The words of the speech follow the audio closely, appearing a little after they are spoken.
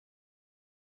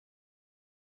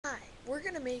we're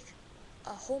going to make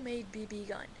a homemade BB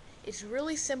gun. It's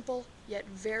really simple, yet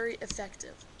very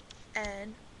effective.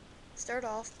 And start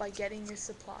off by getting your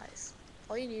supplies.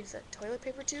 All you need is a toilet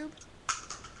paper tube,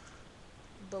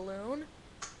 balloon,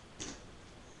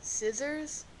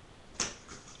 scissors,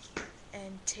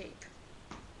 and tape.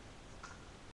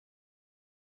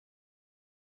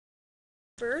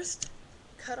 First,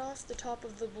 cut off the top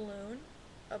of the balloon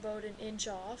about an inch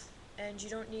off, and you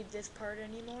don't need this part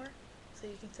anymore, so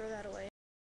you can throw that away.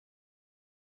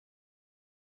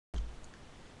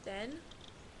 Then,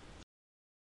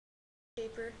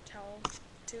 paper towel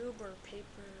tube or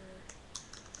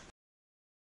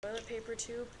toilet paper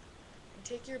tube, and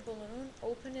take your balloon,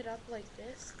 open it up like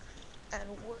this, and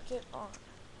work it on,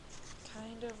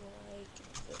 kind of like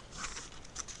this.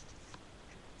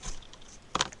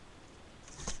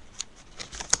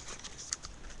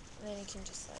 And then you can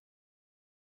just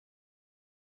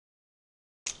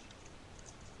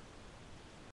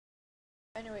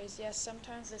Anyways, yes,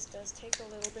 sometimes this does take a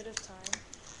little bit of time,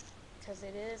 because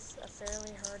it is a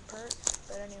fairly hard part,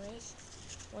 but anyways,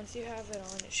 once you have it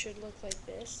on, it should look like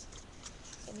this,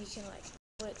 and you can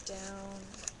pull it down.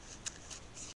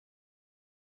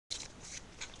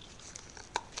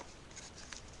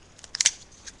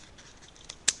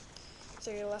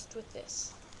 So you're left with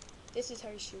this. This is how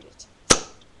you shoot it.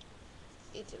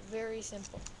 It's very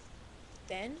simple.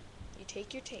 Then, you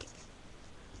take your tape,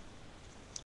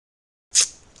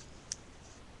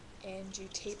 and you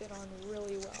tape it on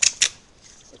really well.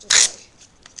 So just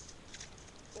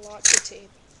lots of tape.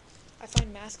 I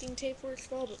find masking tape works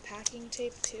well, but packing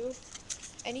tape too.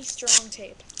 Any strong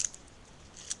tape.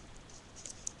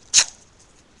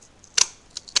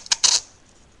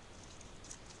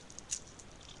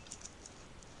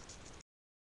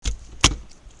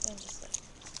 Then just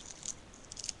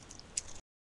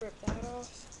rip that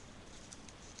off.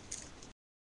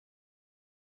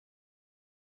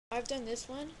 I've done this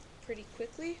one pretty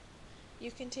quickly.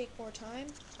 You can take more time.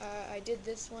 I did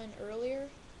this one earlier,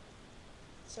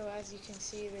 so as you can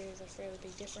see, there's a fairly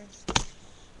big difference.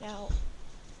 Now,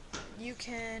 you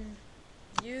can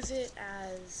use it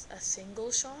as a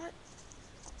single shot,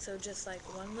 so just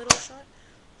one little shot,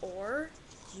 or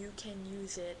you can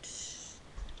use it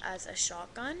as a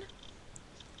shotgun.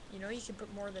 You can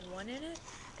put more than one in it,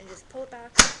 and just pull it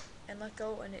back and let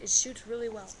go, and it shoots really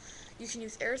well. You can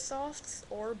use airsofts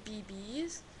or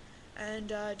BBs, and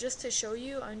just to show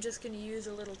you, I'm just going to use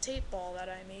a little tape ball that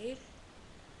I made.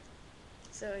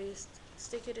 So you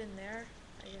stick it in there,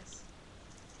 I guess.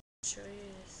 I'll show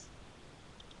you this.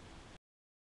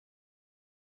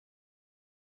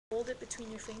 Hold it between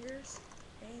your fingers,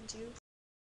 and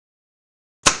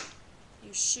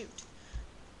you shoot.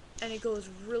 And it goes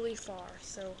really far,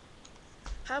 so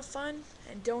have fun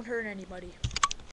and don't hurt anybody.